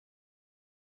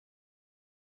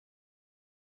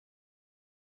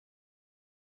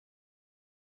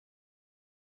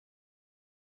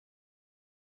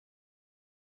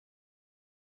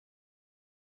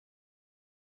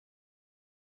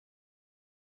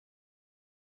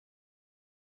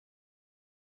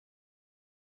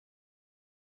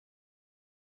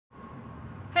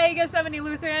Hey, Gethsemane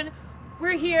Lutheran,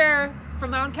 we're here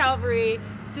from Mount Calvary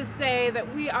to say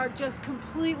that we are just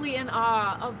completely in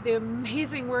awe of the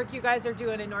amazing work you guys are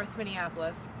doing in North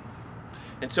Minneapolis.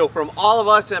 And so from all of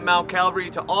us at Mount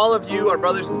Calvary to all of you, our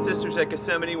brothers and sisters at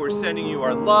Gethsemane, we're sending you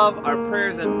our love, our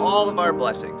prayers, and all of our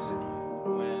blessings.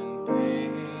 When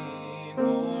pain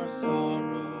or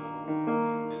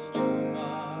sorrow is too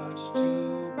much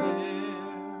to bear,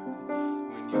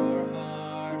 when your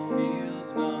heart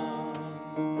feels numb,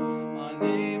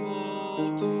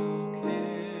 unable to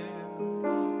care,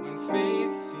 when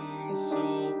faith seems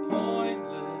so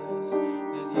pointless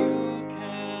that you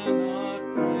cannot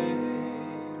pray,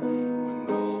 when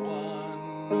no one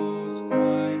knows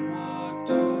quite what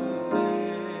to say,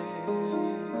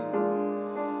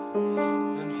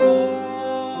 then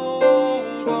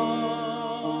hold on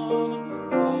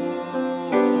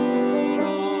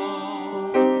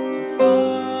to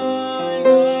find a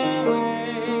way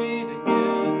to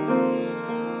get through.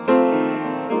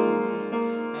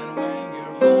 And when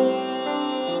your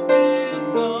hope is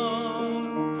gone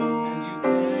and you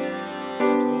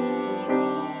can't hold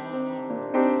on,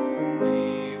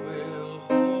 we will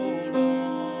hold on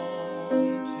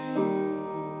to you.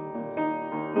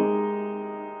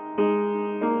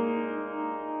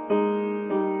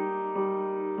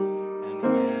 And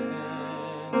when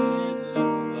it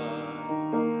looks like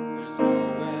there's no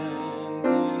end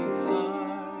in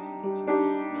sight,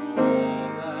 know all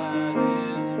that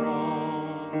is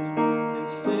wrong can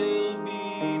still be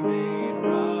made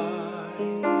right.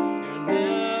 You're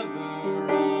never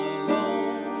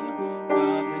alone.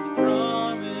 God has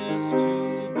promised to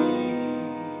be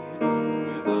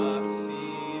with us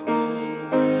even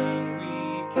when we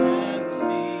can't see.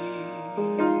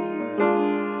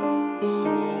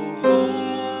 So hold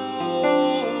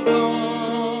on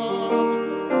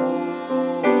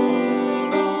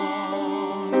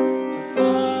to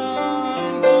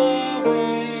find a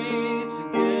way to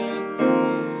get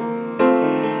through.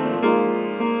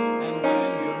 And when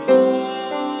your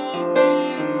hope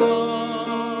is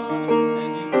gone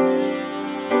and you can't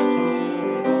hold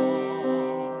on,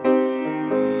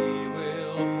 we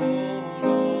will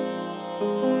hold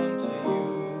on to you.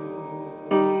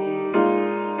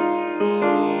 So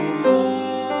hold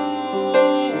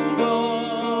on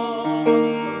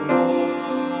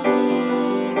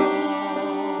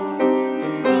to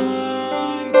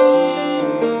find a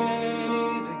way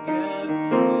to get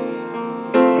through.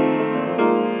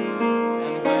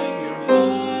 And when your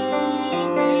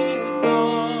hope is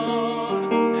gone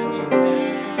and you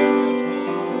can't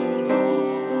hold on,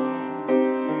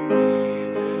 we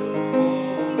will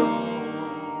hold on.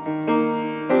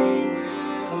 We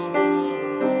will hold on.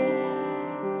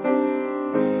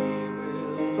 We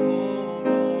will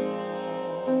hold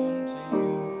on to you.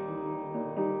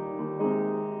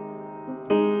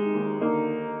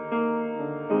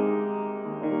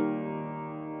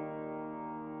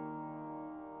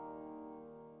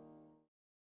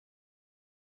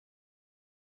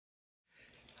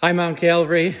 Hi, Mount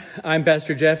Calvary. I'm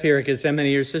Pastor Jeff here at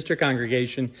Gethsemane, your sister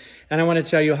congregation, and I want to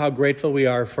tell you how grateful we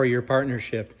are for your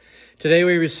partnership. Today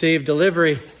we received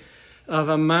delivery of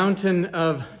a mountain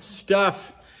of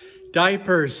stuff,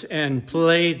 diapers and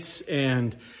plates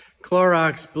and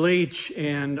Clorox bleach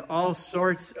and all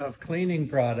sorts of cleaning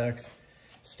products,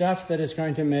 stuff that is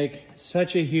going to make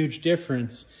such a huge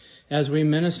difference as we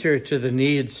minister to the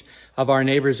needs of our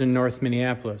neighbors in North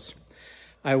Minneapolis.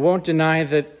 I won't deny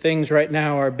that things right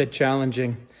now are a bit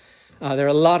challenging. There are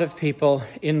a lot of people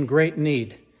in great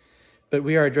need, but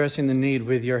we are addressing the need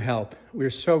with your help. We're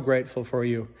so grateful for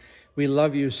you. We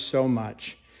love you so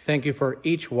much. Thank you for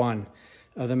each one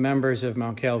of the members of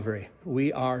Mount Calvary.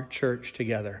 We are church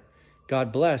together.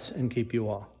 God bless and keep you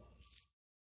all.